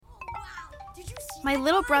My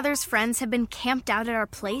little brother's friends have been camped out at our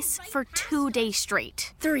place for 2 days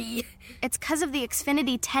straight. 3. It's because of the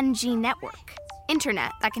Xfinity 10G network.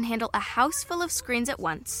 Internet that can handle a house full of screens at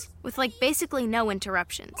once, with basically no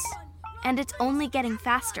interruptions. And it's only getting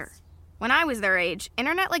faster. When I was their age,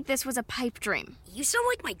 internet like this was a pipe dream. You sound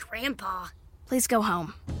like my grandpa. Please go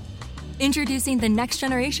home. Introducing the next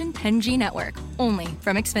generation 10G network, only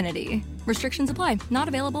from Xfinity. Restrictions apply, not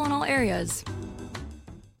available in all areas.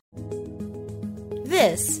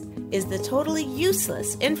 This is the Totally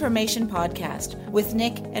Useless Information Podcast with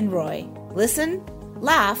Nick and Roy. Listen,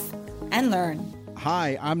 laugh, and learn.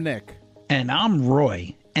 Hi, I'm Nick. And I'm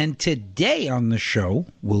Roy. And today on the show,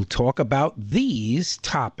 we'll talk about these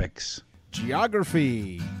topics.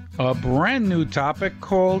 Geography. A brand new topic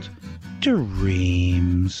called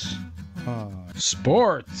dreams.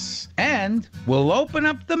 Sports. And we'll open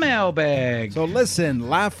up the mailbag. So listen,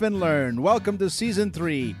 laugh, and learn. Welcome to Season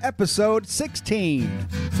 3, Episode 16.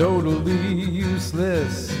 Totally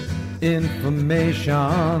useless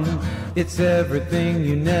information. It's everything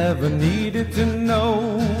you never needed to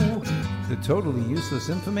know. The Totally Useless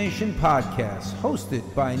Information Podcast, hosted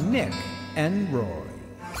by Nick and Roy.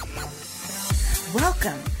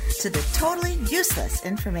 Welcome to the Totally Useless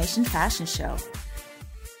Information Fashion Show.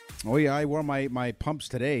 Oh yeah, I wore my pumps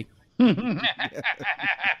today. The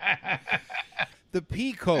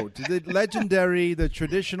pea coat, the legendary, the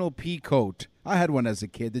traditional pea coat. I had one as a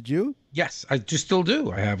kid. Did you? Yes, I just still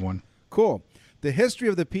do. I have one. Cool. The history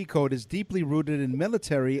of the pea coat is deeply rooted in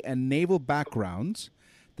military and naval backgrounds.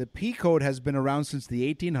 The pea coat has been around since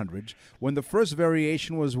the 1800s, when the first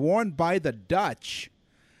variation was worn by the Dutch.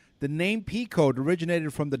 The name pea coat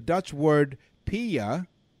originated from the Dutch word pia,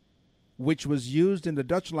 which was used in the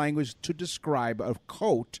Dutch language to describe a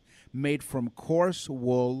coat made from coarse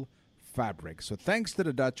wool fabric. So thanks to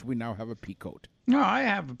the Dutch, we now have a pea coat. No, I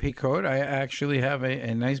have a pea coat. I actually have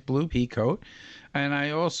a nice blue pea coat. And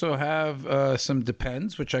I also have some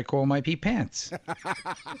Depends, which I call my pea pants.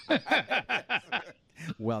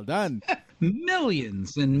 Well done.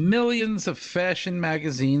 Millions and millions of fashion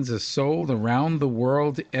magazines are sold around the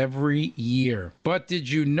world every year. But did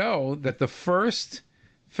you know that the first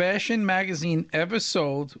fashion magazine ever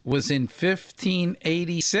sold was in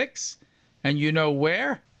 1586? And you know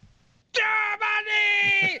where?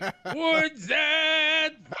 Germany!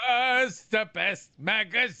 Woodset was the best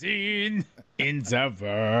magazine in the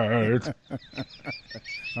world.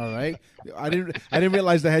 All right. I didn't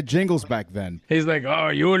realize they had jingles back then. He's like, oh,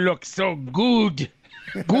 you look so good.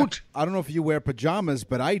 Good. I don't know if you wear pajamas,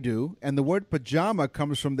 but I do. And the word pajama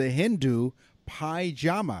comes from the Hindu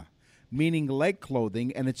pajama, meaning leg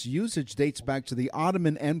clothing, and its usage dates back to the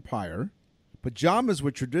Ottoman Empire. Pajamas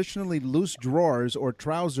were traditionally loose drawers or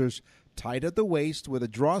trousers tied at the waist with a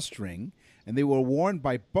drawstring, and they were worn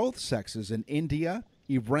by both sexes in India,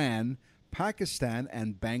 Iran, Pakistan,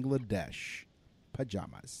 and Bangladesh.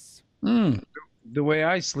 Pajamas. The way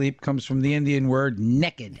I sleep comes from the Indian word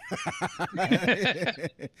naked.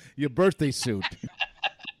 Your birthday suit.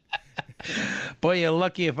 Boy, you're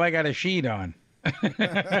lucky if I got a sheet on.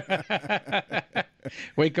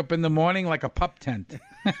 Wake up in the morning like a pup tent.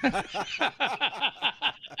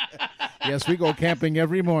 Yes, we go camping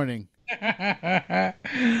every morning.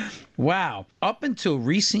 Wow. Up until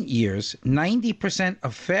recent years, 90%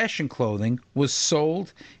 of fashion clothing was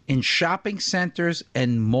sold in shopping centers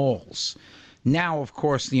and malls. Now, of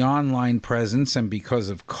course, the online presence, and because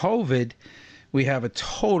of COVID, we have a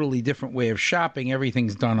totally different way of shopping.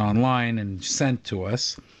 Everything's done online and sent to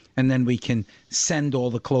us. And then we can send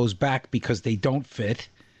all the clothes back because they don't fit.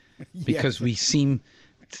 Because we seem,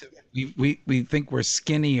 we think we're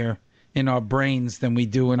skinnier in our brains than we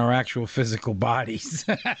do in our actual physical bodies.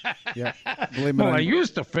 Yeah. I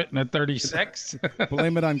used to fit in a 36.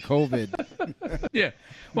 Blame it on COVID. Yeah.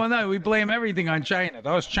 Well, no, we blame everything on China.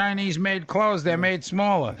 Those Chinese-made clothes, they're made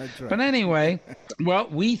smaller. That's right. But anyway, well,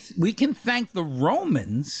 we can thank the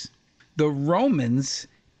Romans. The Romans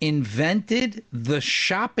invented the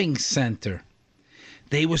shopping center.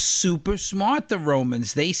 They were super smart, the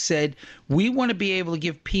Romans. They said, we want to be able to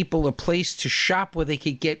give people a place to shop where they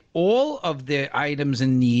could get all of their items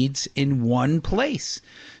and needs in one place.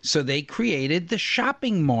 So they created the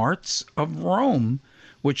shopping marts of Rome,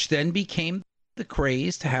 which then became the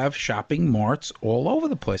craze to have shopping marts all over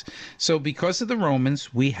the place. So because of the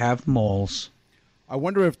Romans, we have malls. I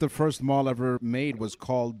wonder if the first mall ever made was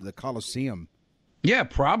called the Colosseum. Yeah,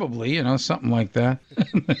 probably, something like that.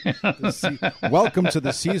 Welcome to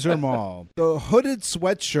the Caesar Mall. The hooded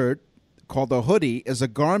sweatshirt, called a hoodie, is a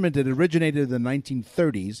garment that originated in the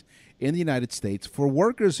 1930s in the United States for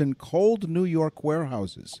workers in cold New York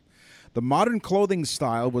warehouses. The modern clothing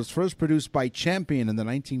style was first produced by Champion in the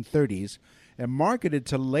 1930s and marketed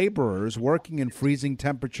to laborers working in freezing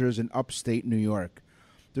temperatures in upstate New York.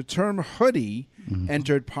 The term hoodie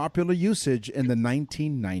entered popular usage in the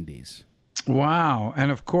 1990s. Wow.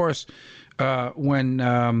 And of course,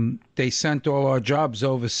 when they sent all our jobs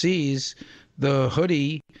overseas, the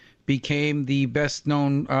hoodie became the best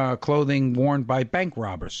known clothing worn by bank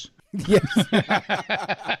robbers. Yes.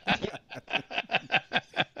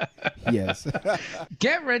 Yes.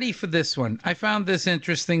 Get ready for this one. I found this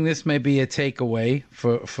interesting. This may be a takeaway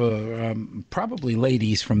for probably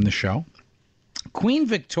ladies from the show. Queen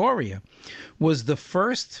Victoria was the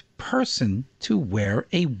first person to wear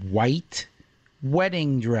a white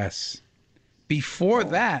wedding dress. Before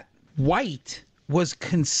that, white was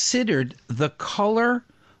considered the color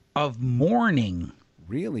of mourning.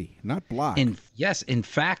 Really? Not black? Yes. In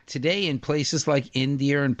fact, today in places like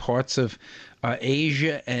India and parts of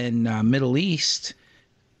Asia and Middle East,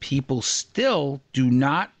 people still do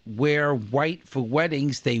not wear white for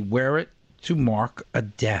weddings. They wear it to mark a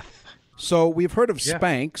death. So we've heard of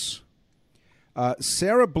Spanx.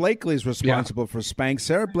 Sarah Blakely is responsible for Spanx.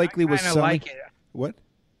 Sarah Blakely was selling... like it. What?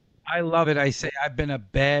 I love it. I say I've been a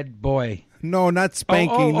bad boy. No, not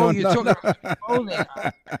spanking. You're talking about clothing.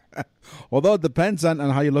 Although it depends on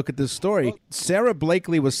how you look at this story. Sarah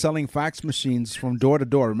Blakely was selling fax machines from door to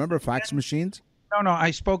door. Remember fax machines? No,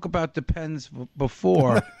 I spoke about the pens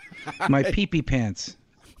before. My pee-pee pants.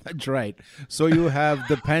 That's right. So you have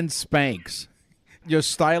the pen Spanx. You're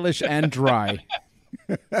stylish and dry.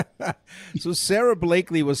 So Sarah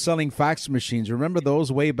Blakely was selling fax machines. Remember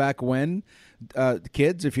those way back when?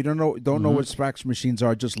 Kids, if you don't know what fax machines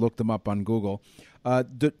are, just look them up on Google.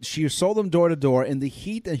 She sold them door to door in the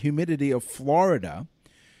heat and humidity of Florida.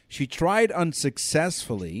 She tried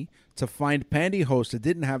unsuccessfully to find pantyhose that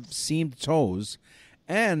didn't have seamed toes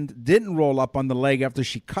and didn't roll up on the leg after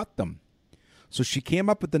she cut them. So she came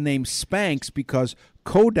up with the name Spanx because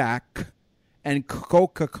Kodak and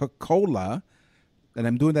Coca-Cola, and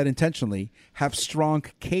I'm doing that intentionally, have strong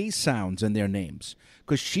K sounds in their names.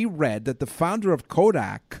 Because she read that the founder of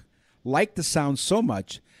Kodak liked the sound so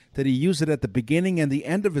much that he used it at the beginning and the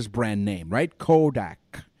end of his brand name, right?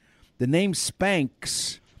 Kodak. The name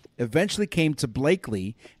Spanx eventually came to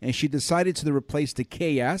Blakely, and she decided to replace the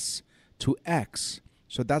KS to X.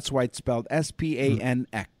 So that's why it's spelled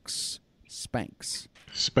Spanx. Spanx.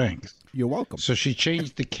 Spanx. You're welcome. So she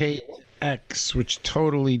changed the K to X, which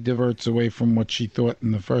totally diverts away from what she thought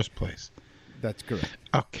in the first place. That's correct.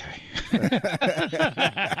 Okay.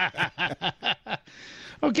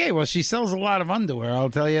 Okay, well, she sells a lot of underwear,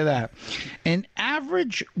 I'll tell you that. An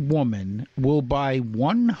average woman will buy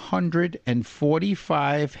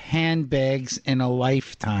 145 handbags in a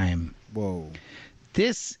lifetime. Whoa.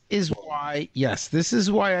 This is why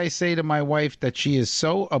I say to my wife that she is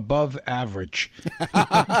so above average.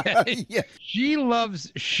 Okay? Yeah. She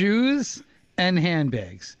loves shoes and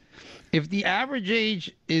handbags. If the average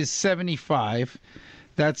age is 75,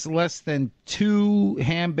 that's less than 2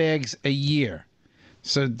 handbags a year.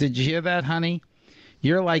 So did you hear that, honey?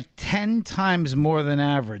 You're like 10 times more than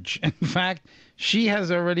average. In fact, she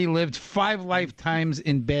has already lived 5 lifetimes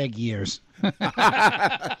in bag years.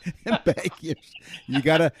 Bag years. You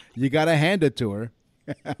gotta hand it to her.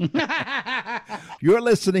 You're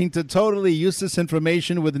listening to Totally Useless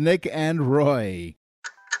Information with Nick and Roy.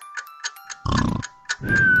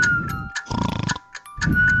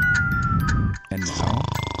 And now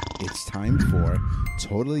it's time for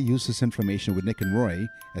Totally Useless Information with Nick and Roy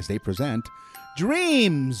as they present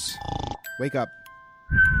Dreams. Wake up.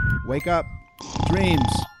 Wake up. Dreams.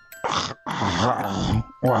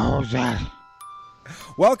 What was that?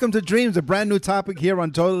 Welcome to Dreams, a brand new topic here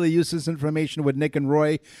on Totally Useless Information with Nick and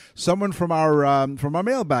Roy. Someone from our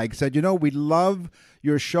mailbag said, we love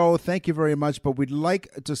your show. Thank you very much, but we'd like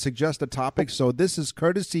to suggest a topic. So this is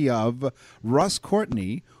courtesy of Russ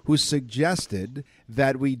Courtney, who suggested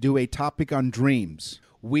that we do a topic on dreams.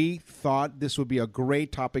 We thought this would be a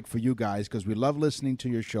great topic for you guys because we love listening to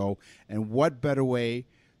your show. And what better way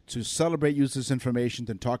to celebrate useless information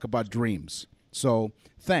than talk about dreams? So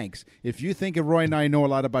thanks. If you think Roy and I know a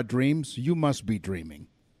lot about dreams, you must be dreaming.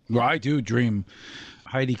 Well, I do dream.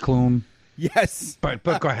 Heidi Klum. Yes. But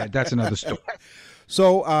go ahead. That's another story.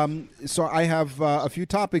 So I have a few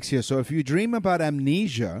topics here. So if you dream about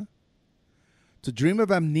amnesia, to dream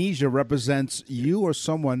of amnesia represents you or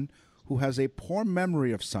someone who has a poor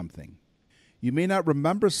memory of something. You may not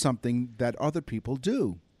remember something that other people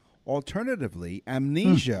do. Alternatively,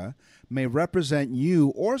 amnesia may represent you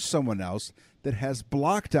or someone else that has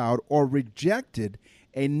blocked out or rejected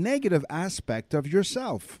a negative aspect of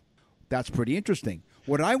yourself. That's pretty interesting.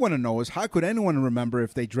 What I want to know is how could anyone remember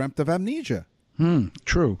if they dreamt of amnesia?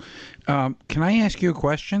 True. Can I ask you a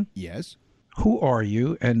question? Yes. Who are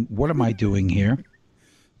you, and what am I doing here?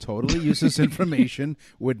 Totally useless information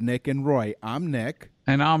with Nick and Roy. I'm Nick.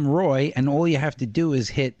 And I'm Roy, and all you have to do is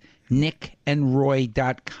hit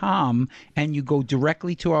nickandroy.com, and you go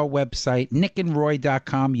directly to our website,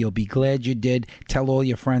 nickandroy.com. You'll be glad you did. Tell all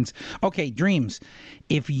your friends. Okay, dreams.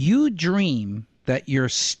 If you dream that you're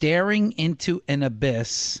staring into an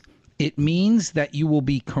abyss, it means that you will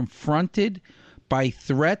be confronted by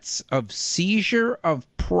threats of seizure of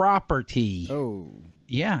property. Oh.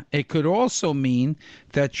 Yeah, it could also mean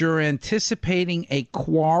that you're anticipating a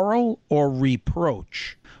quarrel or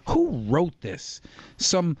reproach. Who wrote this?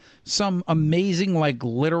 Some amazing, like,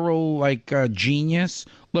 literal, like, genius?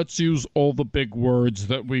 Let's use all the big words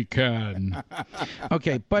that we can.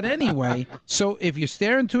 Okay, but anyway, so if you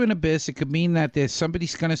stare into an abyss, it could mean that there's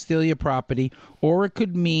somebody's going to steal your property, or it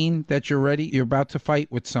could mean that you're about to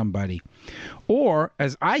fight with somebody. Or,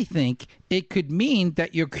 as I think, it could mean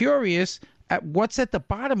that you're curious at what's at the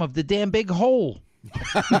bottom of the damn big hole.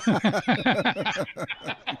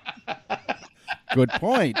 Good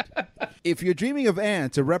point. If you're dreaming of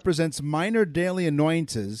ants, it represents minor daily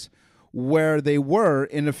annoyances where they were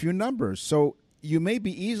in a few numbers. So you may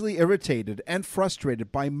be easily irritated and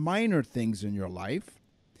frustrated by minor things in your life.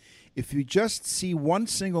 If you just see one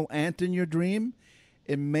single ant in your dream,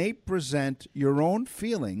 it may present your own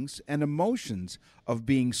feelings and emotions of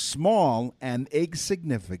being small and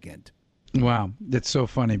insignificant. Wow, that's so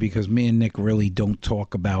funny because me and Nick really don't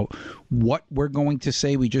talk about what we're going to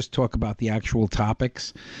say. We just talk about the actual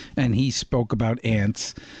topics, and he spoke about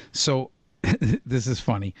ants. So this is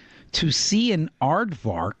funny. To see an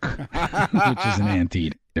aardvark, which is an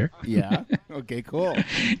anteater. Yeah. Okay, cool.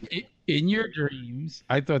 In your dreams,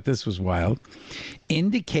 I thought this was wild,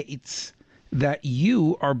 indicates that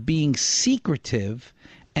you are being secretive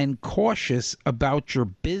and cautious about your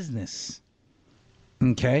business.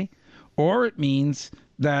 Okay? Or it means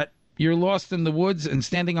that you're lost in the woods and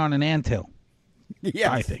standing on an anthill.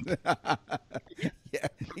 Yes. I think. Yeah,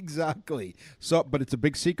 exactly. So, but it's a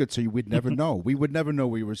big secret, so you would never know. We would never know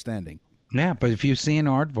where you were standing. Yeah, but if you see an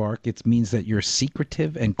aardvark, it means that you're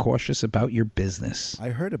secretive and cautious about your business. I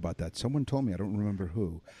heard about that. Someone told me. I don't remember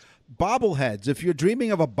who. Bobbleheads. If you're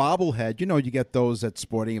dreaming of a bobblehead, you know you get those at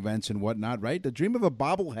sporting events and whatnot, right? The dream of a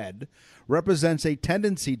bobblehead represents a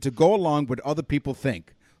tendency to go along with what other people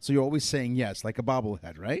think. So you're always saying yes, like a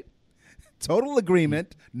bobblehead, right? Total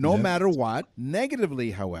agreement, no matter what. Negatively,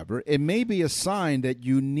 however, it may be a sign that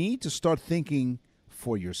you need to start thinking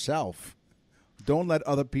for yourself. Don't let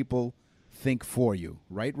other people think for you.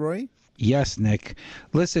 Right, Roy? Yes, Nick.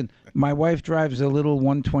 Listen, my wife drives a little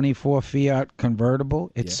 124 Fiat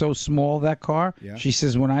convertible. It's so small, that car. Yeah. She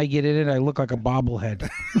says, when I get in it, I look like a bobblehead.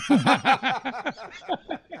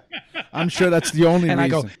 I'm sure that's the only reason. And I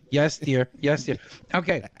go, yes, dear. Yes, dear.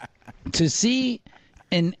 Okay. To see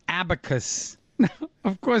an abacus.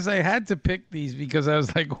 Of course, I had to pick these because I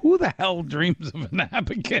was like, who the hell dreams of an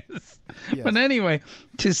abacus? Yes. But anyway,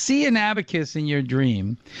 to see an abacus in your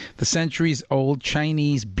dream, the centuries-old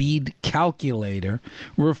Chinese bead calculator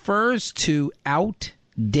refers to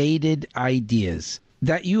outdated ideas,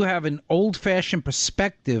 that you have an old-fashioned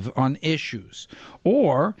perspective on issues.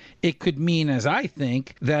 Or it could mean, as I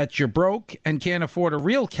think, that you're broke and can't afford a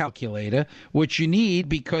real calculator, which you need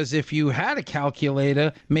because if you had a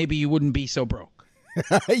calculator, maybe you wouldn't be so broke.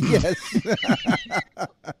 Yes.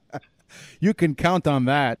 You can count on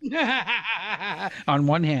that. On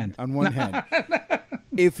one hand. On one hand.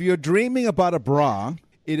 If you're dreaming about a bra,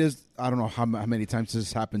 it is, I don't know how many times this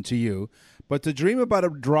has happened to you, but to dream about to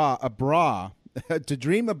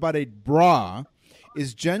dream about a bra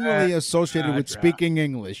is generally associated with speaking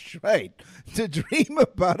English. Right. To dream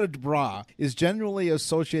about a bra is generally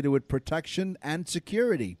associated with protection and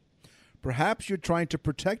security. Perhaps you're trying to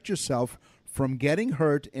protect yourself from getting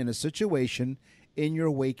hurt in a situation in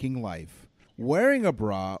your waking life. Wearing a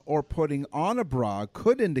bra or putting on a bra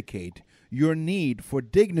could indicate your need for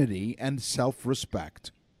dignity and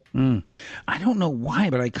self-respect. I don't know why,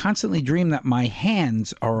 but I constantly dream that my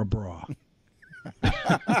hands are a bra.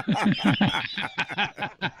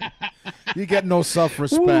 You get no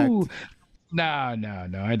self-respect. Ooh. No,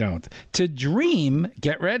 I don't. To dream,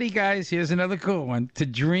 get ready, guys. Here's another cool one. To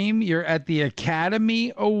dream you're at the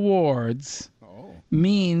Academy Awards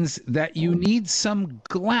means that you need some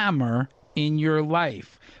glamour in your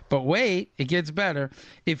life. But wait, it gets better.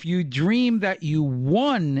 If you dream that you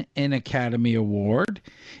won an Academy Award,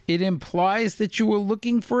 it implies that you were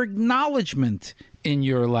looking for acknowledgement in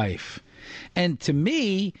your life. And to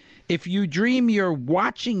me, if you dream you're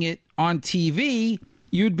watching it on TV,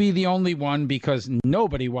 You'd be the only one because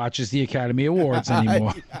nobody watches the Academy Awards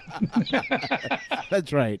anymore.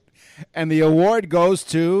 That's right. And the award goes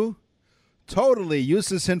to Totally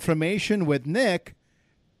Useless Information with Nick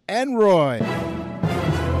and Roy.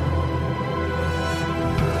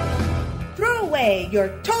 Throw away your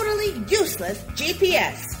totally useless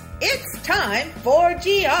GPS. It's time for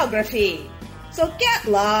geography. So get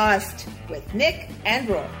lost with Nick and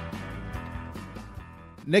Roy.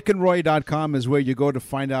 NickandRoy.com is where you go to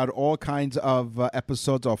find out all kinds of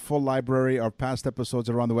episodes. Our full library of past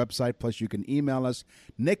episodes are on the website. Plus, you can email us,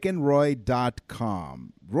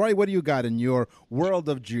 NickandRoy.com. Roy, what do you got in your world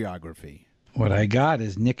of geography? What I got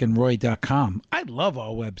is NickandRoy.com. I love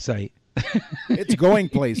our website. It's going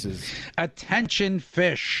places. Attention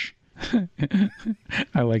fish.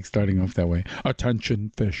 I like starting off that way.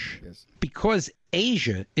 Attention fish. Yes. Because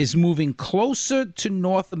Asia is moving closer to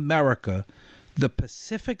North America, the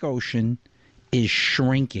Pacific Ocean is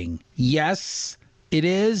shrinking. Yes, it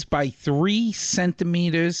is by 3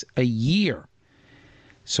 centimeters a year.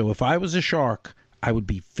 So if I was a shark, I would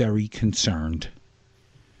be very concerned.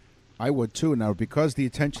 I would too. Now, because the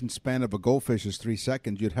attention span of a goldfish is 3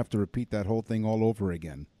 seconds, you'd have to repeat that whole thing all over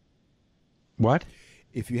again. What?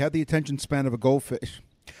 If you had the attention span of a goldfish,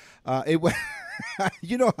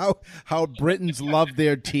 you know how Britons love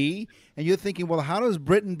their tea, and you're thinking, well, how does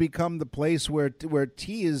Britain become the place where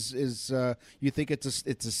tea is you think it's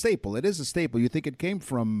a staple? It is a staple. You think it came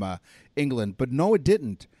from England, but no, it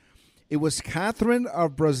didn't. It was Catherine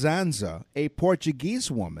of Braganza, a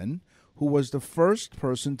Portuguese woman, who was the first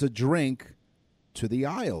person to drink to the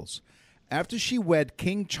Isles. After she wed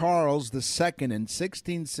King Charles II in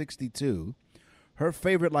 1662, her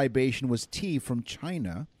favorite libation was tea from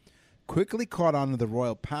China. Quickly caught on to the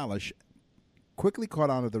royal palace. Quickly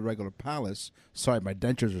caught on at the regular palace. Sorry, my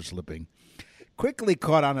dentures are slipping. Quickly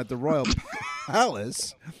caught on at the royal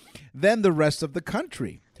palace. Then the rest of the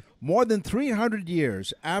country. More than 300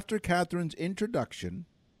 years after Catherine's introduction,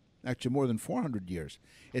 actually more than 400 years,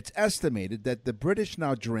 it's estimated that the British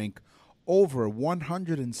now drink over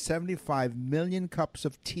 175 million cups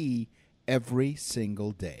of tea every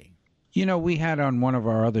single day. You know, we had on one of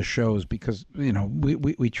our other shows, because, you know,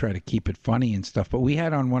 we try to keep it funny and stuff, but we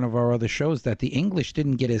had on one of our other shows that the English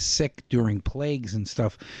didn't get as sick during plagues and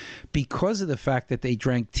stuff because of the fact that they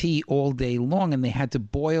drank tea all day long and they had to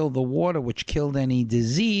boil the water, which killed any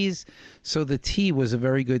disease. So the tea was a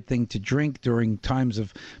very good thing to drink during times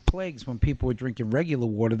of plagues. When people were drinking regular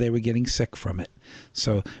water, they were getting sick from it.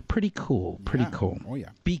 So pretty cool, pretty cool. Oh, yeah.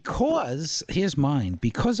 Because, here's mine,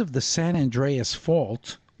 because of the San Andreas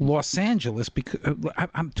Fault, Los Angeles, because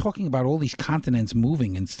I'm talking about all these continents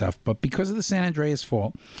moving and stuff, but because of the San Andreas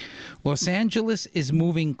Fault, Los Angeles is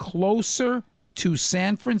moving closer to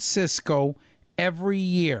San Francisco every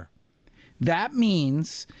year. That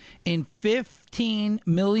means in 15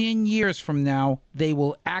 million years from now, they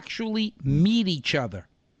will actually meet each other.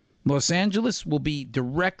 Los Angeles will be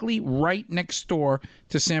directly right next door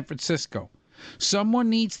to San Francisco. Someone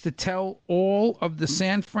needs to tell all of the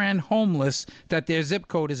San Fran homeless that their zip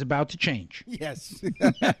code is about to change. Yes.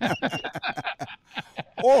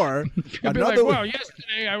 Or you'd be like, well,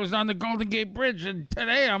 yesterday I was on the Golden Gate Bridge, and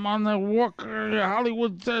today I'm on the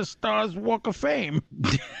Hollywood Stars Walk of Fame.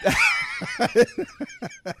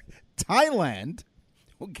 Thailand,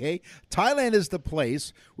 okay? Thailand is the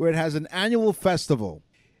place where it has an annual festival.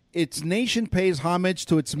 Its nation pays homage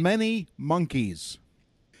to its many monkeys.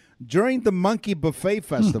 During the Monkey Buffet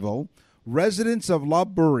Festival, residents of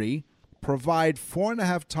Lopburi provide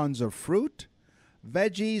 4.5 tons of fruit,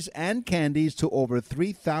 veggies, and candies to over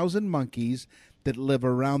 3,000 monkeys that live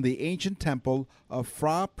around the ancient temple of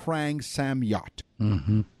Phra Prang Samyot.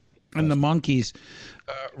 Mm-hmm. And the monkeys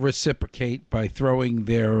reciprocate by throwing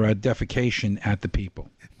their defecation at the people.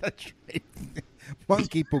 That's right.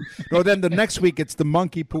 Monkey poop. No, then the next week it's the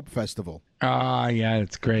Monkey Poop Festival. Ah, yeah,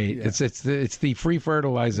 it's great. Yeah. It's the free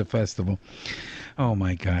fertilizer festival. Oh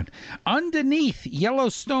my God! Underneath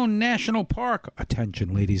Yellowstone National Park,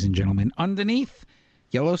 attention, ladies and gentlemen. Underneath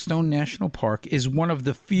Yellowstone National Park is one of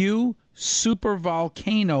the few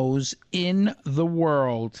supervolcanoes in the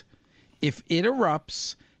world. If it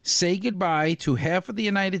erupts, say goodbye to half of the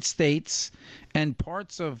United States and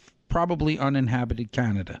parts of probably uninhabited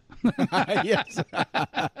Canada. Yes.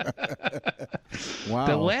 Wow.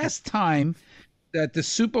 The last time that the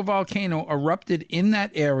supervolcano erupted in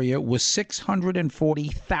that area was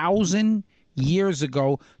 640,000 years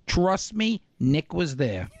ago. Trust me, Nick was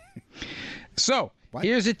there. So,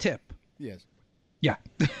 here's a tip. Yes. Yeah.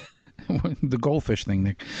 The goldfish thing,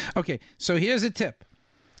 Nick. Okay, so here's a tip.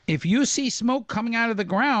 If you see smoke coming out of the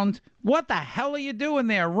ground, what the hell are you doing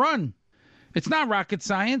there? Run. It's not rocket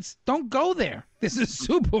science. Don't go there. This is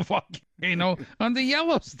super volcano on the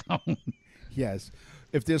Yellowstone. Yes.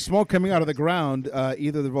 If there's smoke coming out of the ground,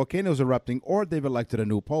 either the volcano is erupting or they've elected a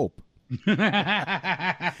new pope.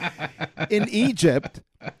 In Egypt,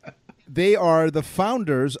 they are the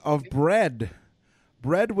founders of bread.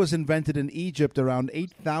 Bread was invented in Egypt around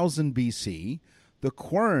 8000 BC. The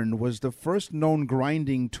quern was the first known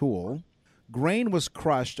grinding tool. Grain was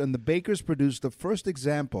crushed, and the bakers produced the first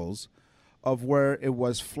examples of where it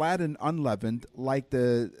was flat and unleavened, like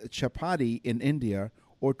the chapati in India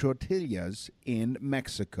or tortillas in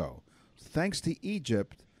Mexico. Thanks to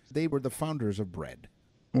Egypt, they were the founders of bread.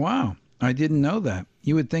 Wow. I didn't know that.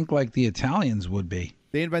 You would think like the Italians would be.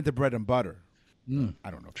 They invented bread and butter.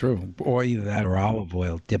 I don't know. True. Or either that or olive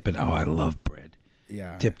oil. Dip it. Oh, I love bread.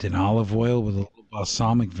 Yeah. Dipped in olive oil with a little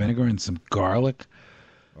balsamic vinegar and some garlic.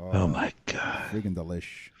 Oh my God. Friggin'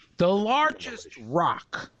 delish. The largest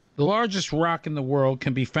rock in the world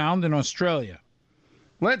can be found in Australia.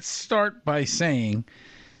 Let's start by saying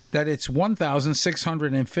that it's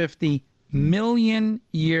 1,650 million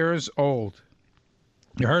years old.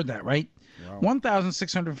 You heard that, right? Wow.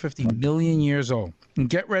 1,650 million years old. And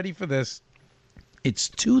get ready for this. It's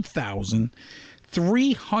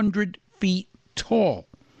 2,300 feet tall.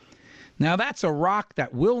 Now, that's a rock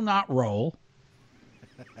that will not roll.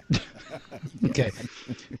 Okay.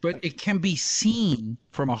 But it can be seen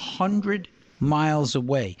from 100 miles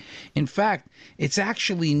away. In fact, it's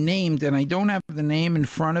actually named, and I don't have the name in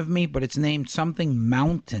front of me, but it's named something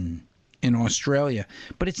mountain in Australia.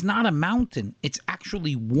 But it's not a mountain. It's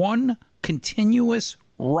actually one continuous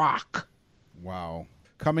rock. Wow.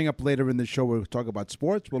 Coming up later in the show, we'll talk about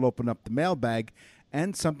sports. We'll open up the mailbag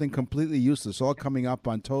and something completely useless, all coming up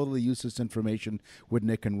on Totally Useless Information with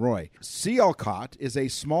Nick and Roy. Sialkot is a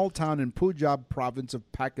small town in Punjab province of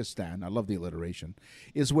Pakistan. I love the alliteration.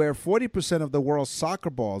 Is where 40% of the world's soccer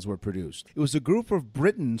balls were produced. It was a group of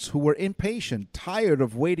Britons who were impatient, tired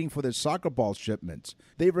of waiting for their soccer ball shipments.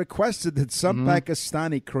 They requested that some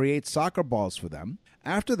Pakistani create soccer balls for them.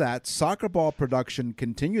 After that, soccer ball production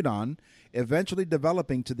continued on, eventually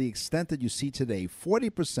developing to the extent that you see today.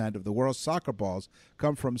 40% of the world's soccer balls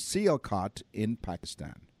come from Sialkot in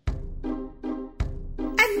Pakistan.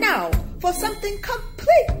 And now for something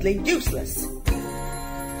completely useless.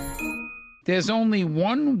 There's only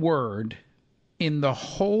one word in the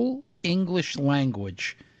whole English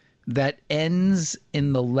language that ends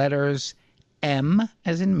in the letters M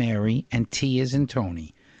as in Mary and T as in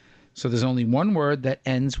Tony. So there's only one word that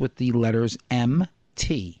ends with the letters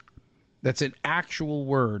M-T. That's an actual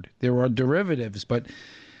word. There are derivatives, but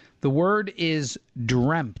the word is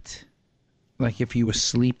dreamt. Like if you were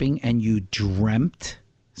sleeping and you dreamt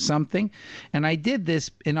something. And I did this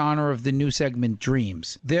in honor of the new segment,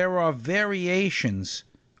 Dreams. There are variations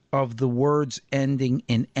of the words ending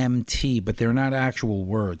in MT, but they're not actual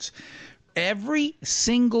words. Every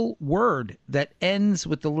single word that ends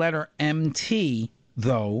with the letter MT,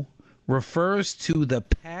 though, refers to the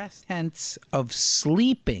past tense of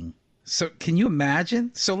sleeping. So can you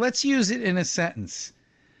imagine? So let's use it in a sentence.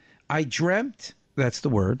 I dreamt, that's the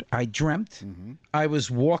word, I dreamt I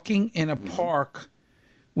was walking in a park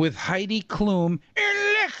with Heidi Klum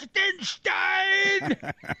in Liechtenstein.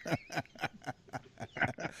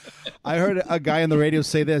 I heard a guy on the radio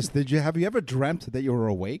say this. Have you ever dreamt that you were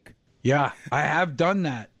awake? Yeah, I have done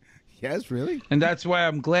that. Yes, really? And that's why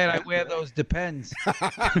I'm glad I wear those Depends.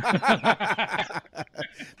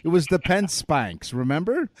 It was Depends Spanx,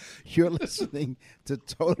 remember? You're listening to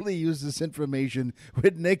Totally Useless Information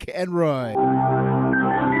with Nick and Roy.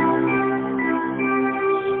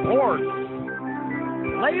 Sports.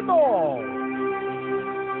 Play ball.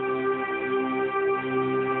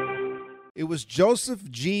 It was Joseph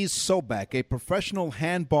G. Sobek, a professional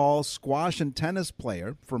handball, squash, and tennis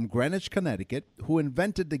player from Greenwich, Connecticut, who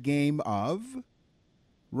invented the game of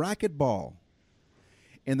racquetball.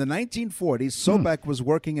 In the 1940s, Sobek was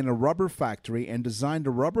working in a rubber factory and designed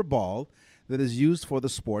a rubber ball that is used for the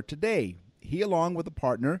sport today. He, along with a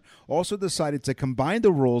partner, also decided to combine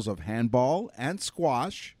the rules of handball and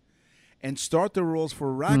squash and start the rules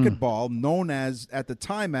for racquetball, known as, at the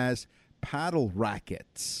time, as paddle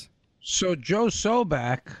rackets. So Joe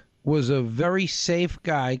Sobek was a very safe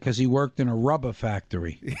guy because he worked in a rubber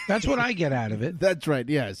factory. That's what I get out of it. That's right,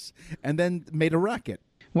 yes. And then made a racket.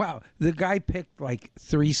 Wow, the guy picked like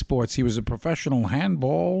 3 sports. He was a professional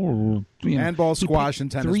handball, handball, squash, and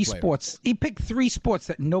tennis 3 player. sports. He picked 3 sports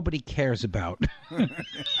that nobody cares about.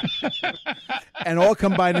 And all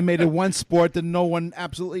combined and made it one sport that no one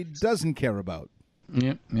absolutely doesn't care about.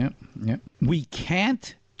 Yep. We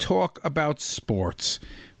can't talk about sports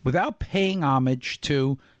without paying homage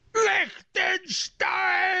to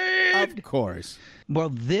Liechtenstein! Of course. Well,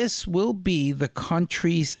 this will be the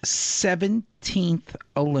country's 17th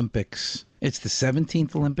Olympics. It's the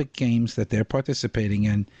 17th Olympic Games that they're participating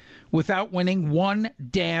in without winning one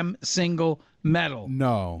damn single medal.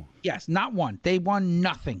 No. Yes, not one. They won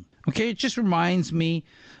nothing. Okay, it just reminds me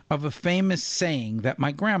of a famous saying that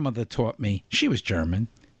my grandmother taught me. She was German.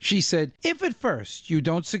 She said, if at first you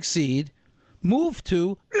don't succeed, move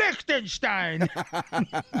to Liechtenstein.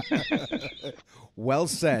 Well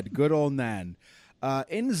said. Good old Nan.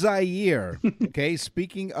 In Zaire, okay,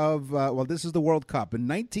 speaking of, well, this is the World Cup. In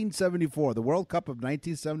 1974, the World Cup of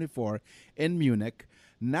 1974 in Munich,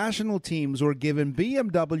 national teams were given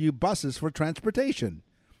BMW buses for transportation,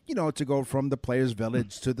 you know, to go from the players'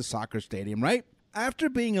 village to the soccer stadium, right? After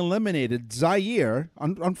being eliminated, Zaire,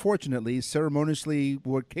 unfortunately, ceremoniously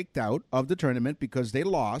were kicked out of the tournament because they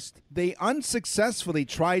lost. They unsuccessfully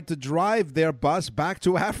tried to drive their bus back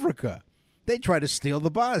to Africa. They tried to steal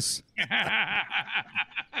the bus.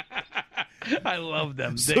 I love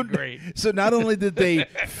them. They're great. So not only did they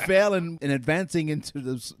fail in advancing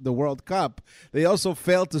into the World Cup, they also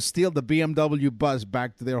failed to steal the BMW bus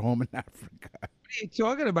back to their home in Africa. What are you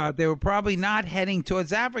talking about? They were probably not heading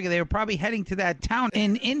towards Africa. They were probably heading to that town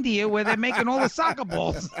in India where they're making all the soccer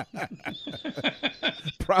balls.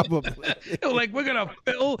 Probably. They're like, we're going to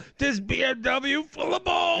fill this BMW full of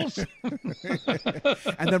balls.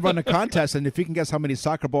 And then run a contest, and if you can guess how many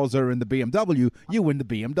soccer balls are in the BMW, you win the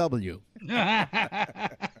BMW.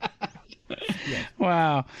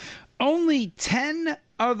 Wow. Only 10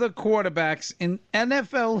 other quarterbacks in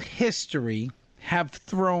NFL history have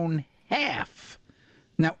thrown half.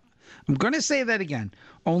 Now, I'm going to say that again.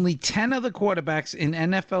 Only 10 other quarterbacks in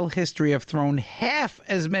NFL history have thrown half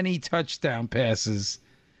as many touchdown passes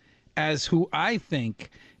as who I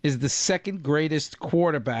think is the second greatest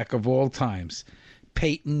quarterback of all times,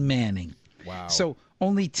 Peyton Manning. Wow. So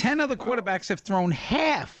only 10 other quarterbacks have thrown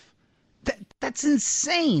half. That's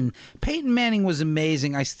insane. Peyton Manning was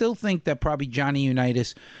amazing. I still think that probably Johnny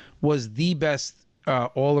Unitas was the best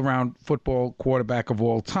all-around football quarterback of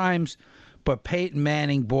all times. But Peyton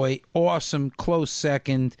Manning, boy, awesome, close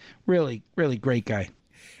second. Really, really great guy.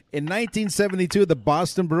 In 1972, the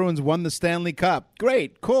Boston Bruins won the Stanley Cup.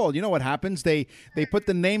 Great, cool. You know what happens? They put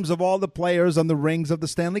the names of all the players on the rings of the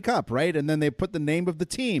Stanley Cup, right? And then they put the name of the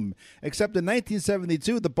team. Except in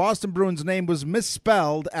 1972, the Boston Bruins' name was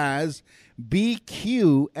misspelled as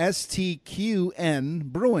BQSTQN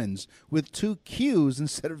Bruins with two Q's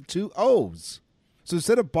instead of two O's. So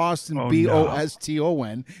instead of Boston,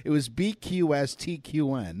 BOSTON, it was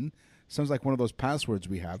BQSTQN. Sounds like one of those passwords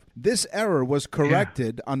we have. This error was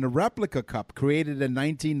corrected on the replica cup created in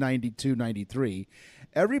 1992-93.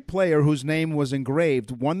 Every player whose name was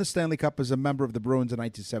engraved won the Stanley Cup as a member of the Bruins in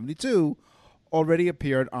 1972 already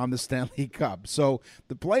appeared on the Stanley Cup. So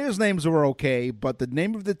the players' names were okay, but the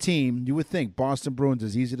name of the team, you would think Boston Bruins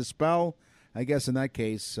is easy to spell. I guess in that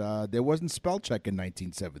case, there wasn't spell check in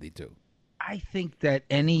 1972. I think that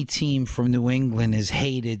any team from New England is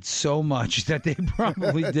hated so much that they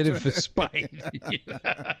probably did it for spite.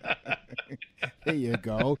 There you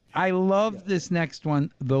go. I love this next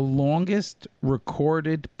one. The longest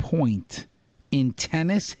recorded point in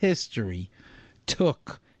tennis history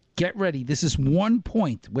took, get ready, this is 1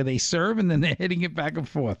 point where they serve and then they're hitting it back and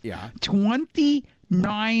forth. Yeah.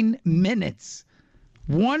 29 minutes.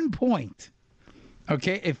 1 point.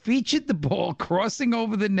 Okay, it featured the ball crossing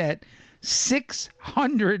over the net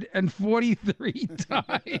 643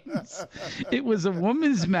 times. It was a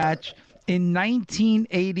women's match in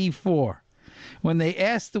 1984. When they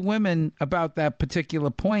asked the women about that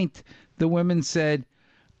particular point, the women said,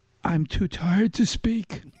 I'm too tired to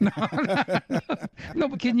speak. No,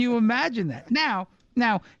 but can you imagine that? Now,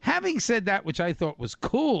 having said that, which I thought was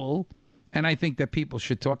cool, and I think that people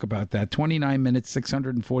should talk about that, 29 minutes,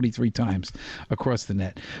 643 times across the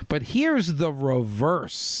net. But here's the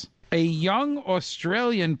reverse. A young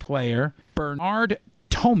Australian player, Bernard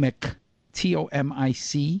Tomic,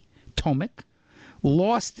 T-O-M-I-C, Tomic,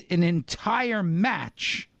 lost an entire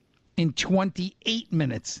match in 28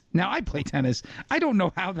 minutes. Now, I play tennis. I don't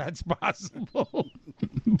know how that's possible,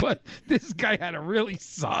 but this guy had to really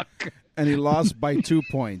suck. And he lost by 2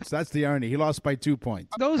 points. That's the irony. He lost by 2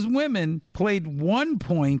 points. Those women played 1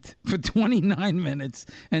 point for 29 minutes,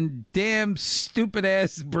 and damn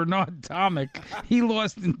stupid-ass Bernard Tomic, he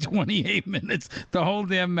lost in 28 minutes the whole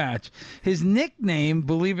damn match. His nickname,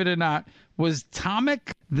 believe it or not, was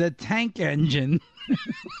Tomic the Tank Engine.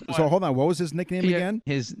 So hold on. What was his nickname again?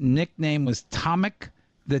 His nickname was Tomic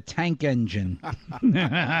the Tank Engine.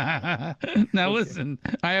 Now listen,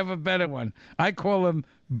 I have a better one. I call him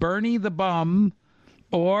Bernie the Bum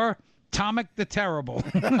Or Tomic the Terrible.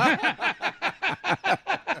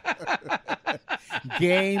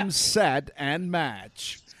 Game, set, and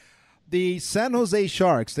match. The San Jose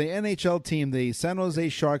Sharks, the NHL team, the San Jose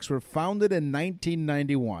Sharks were founded in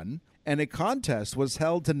 1991, and a contest was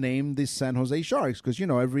held to name the San Jose Sharks because, you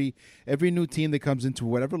know, every new team that comes into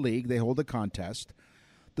whatever league, they hold a contest.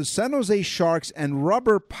 The San Jose Sharks and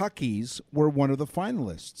Rubber Puckies were one of the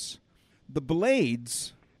finalists. The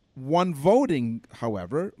Blades won voting,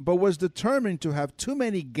 however, but was determined to have too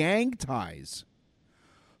many gang ties.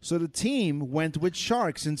 So the team went with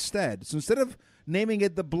Sharks instead. So instead of naming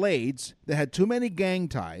it the Blades, they had too many gang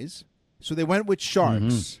ties, so they went with Sharks.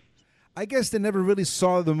 Mm-hmm. I guess they never really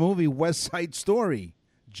saw the movie West Side Story,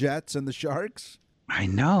 Jets and the Sharks. I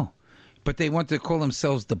know, but they want to call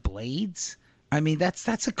themselves the Blades? I mean,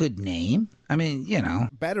 that's a good name. I mean, you know.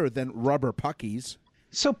 Better than Rubber Puckies.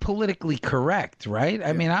 So politically correct, right?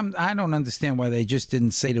 I mean, I don't understand why they just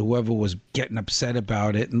didn't say to whoever was getting upset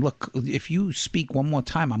about it, and look, if you speak one more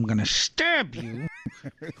time, I'm going to stab you.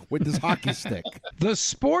 With this hockey stick. The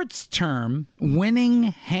sports term, winning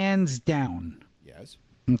hands down. Yes.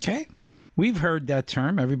 Okay. We've heard that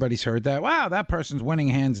term. Everybody's heard that. Wow, that person's winning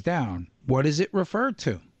hands down. What does it refer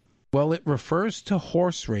to? Well, it refers to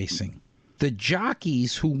horse racing. The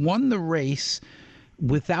jockeys who won the race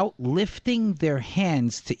without lifting their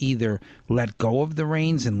hands to either let go of the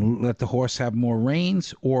reins and let the horse have more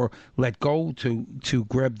reins, or let go to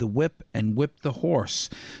grab the whip and whip the horse.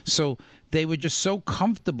 So they were just so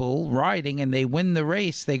comfortable riding, and they win the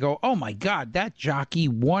race. They go, oh, my God, that jockey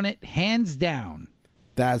won it hands down.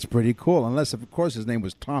 That's pretty cool, unless, of course, his name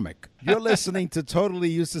was Tomic. You're listening to Totally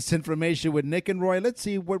Useless Information with Nick and Roy. Let's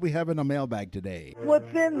see what we have in the mailbag today.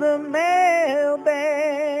 What's in the mailbag?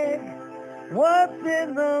 What's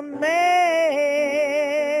in the mail?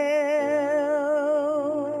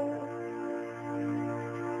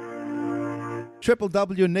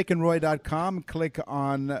 www.nickandroy.com. Click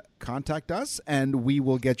on Contact Us, and we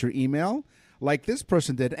will get your email like this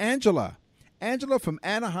person did. Angela from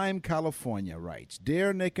Anaheim, California writes,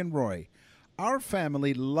 Dear Nick and Roy, our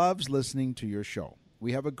family loves listening to your show.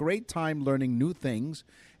 We have a great time learning new things,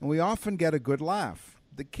 and we often get a good laugh.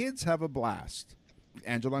 The kids have a blast.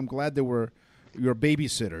 Angela, I'm glad they were your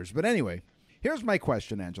babysitters. But anyway, here's my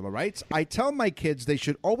question, Angela writes. I tell my kids they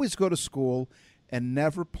should always go to school and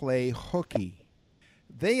never play hooky.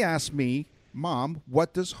 They ask me, Mom,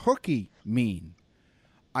 what does hooky mean?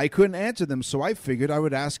 I couldn't answer them, so I figured I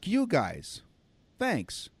would ask you guys.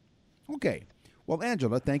 Thanks. Okay. Well,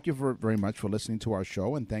 Angela, thank you very much for listening to our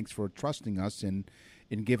show, and thanks for trusting us in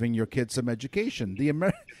giving your kids some education.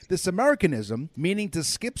 This Americanism, meaning to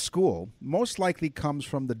skip school, most likely comes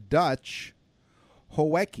from the Dutch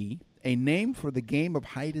hoekkie, a name for the game of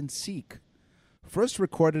hide and seek, first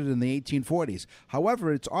recorded in the 1840s.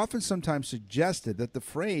 However, it's often sometimes suggested that the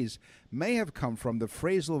phrase may have come from the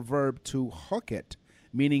phrasal verb to hook it,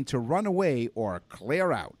 meaning to run away or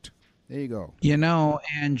clear out. There you go. You know,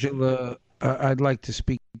 Angela, I'd like to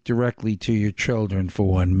speak directly to your children for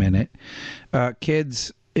 1 minute.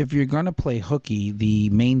 Kids, if you're going to play hooky, the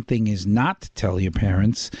main thing is not to tell your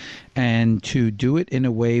parents and to do it in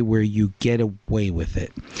a way where you get away with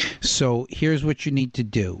it. So here's what you need to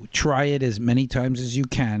do. Try it as many times as you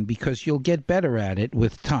can because you'll get better at it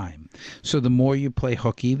with time. So the more you play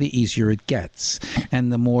hooky, the easier it gets.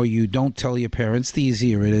 And the more you don't tell your parents, the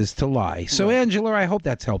easier it is to lie. So, Angela, I hope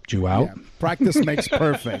that's helped you out. Yeah, practice makes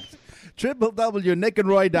perfect.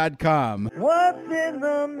 www.nickandroy.com. What's in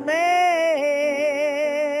the mail?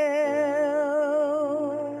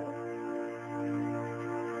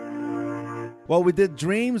 Well, we did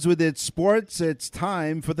dreams, we did sports. It's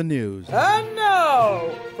time for the news. And now,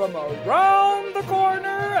 from around the corner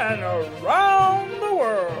and around the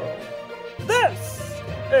world, this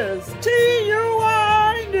is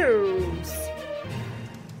TUI News.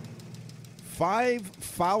 5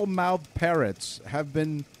 foul-mouthed parrots have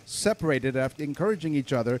been separated after encouraging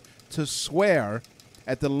each other to swear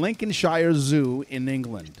at the Lincolnshire Zoo in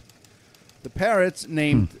England. The parrots,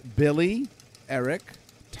 named Billy, Eric,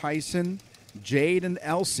 Tyson, Jade, and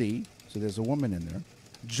Elsie, so there's a woman in there,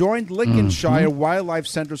 joined Lincolnshire Wildlife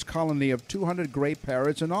Center's colony of 200 gray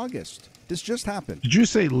parrots in August. This just happened. Did you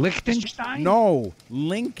say Liechtenstein? No,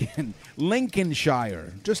 Lincolnshire,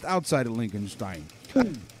 just outside of Lincolnstein.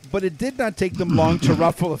 But it did not take them long to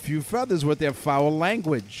ruffle a few feathers with their foul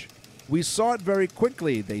language. We saw it very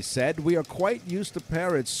quickly, they said. We are quite used to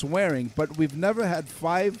parrots swearing, but we've never had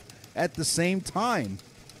 5 at the same time.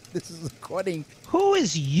 This is according... Who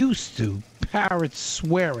is used to parrots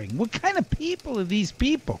swearing? What kind of people are these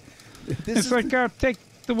people? It's like, take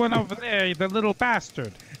the one over there, the little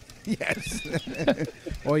bastard. Yes.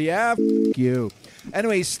 Oh, yeah? F- you.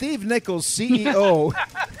 Anyway, Steve Nichols, CEO,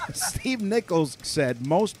 Steve Nichols said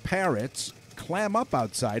most parrots clam up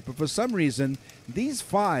outside, but for some reason, these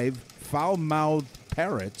 5 foul-mouthed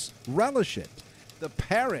parrots relish it. The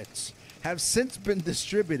parrots have since been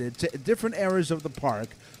distributed to different areas of the park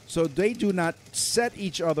so they do not set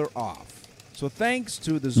each other off. So thanks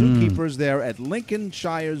to the zookeepers there at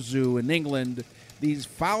Lincolnshire Zoo in England, these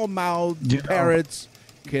foul-mouthed parrots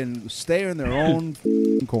can stay in their own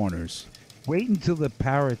corners. Wait until the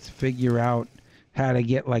parrots figure out how to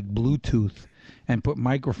get like Bluetooth and put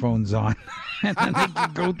microphones on, and then they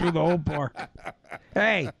can go through the whole park.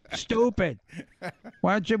 Hey, stupid!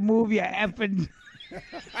 Why don't you move your effing?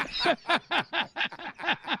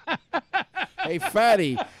 Hey,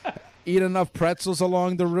 fatty, eat enough pretzels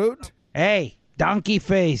along the route? Hey, donkey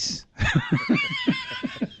face!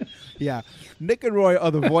 Yeah, Nick and Roy are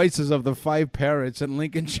the voices of the 5 parrots at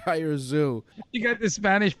Lincolnshire Zoo. You got the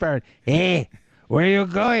Spanish parrot. Hey, where you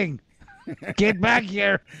going? Get back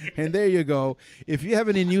here. And there you go. If you have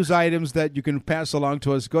any news items that you can pass along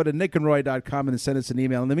to us, go to nickandroy.com and send us an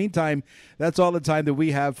email. In the meantime, that's all the time that we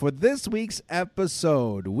have for this week's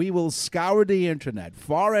episode. We will scour the internet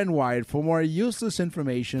far and wide for more useless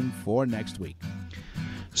information for next week.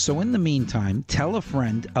 So in the meantime, tell a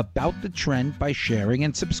friend about the trend by sharing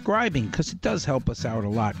and subscribing, because it does help us out a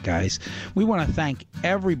lot, guys. We want to thank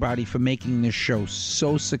everybody for making this show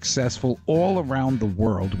so successful all around the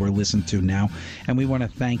world. We're listened to now, and we want to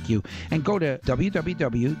thank you. And go to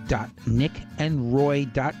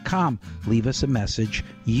www.nickandroy.com. Leave us a message.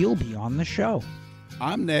 You'll be on the show.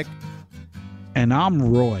 I'm Nick. And I'm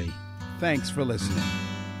Roy. Thanks for listening.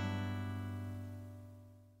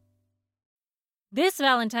 This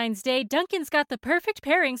Valentine's Day, Dunkin's got the perfect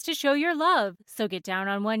pairings to show your love. So get down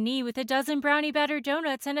on one knee with a dozen brownie batter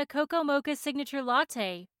donuts and a Cocoa Mocha signature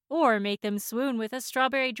latte. Or make them swoon with a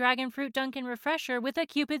strawberry dragon fruit Dunkin' refresher with a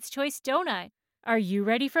Cupid's Choice donut. Are you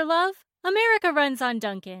ready for love? America runs on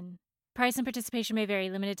Dunkin'. Price and participation may vary.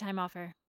 Limited time offer.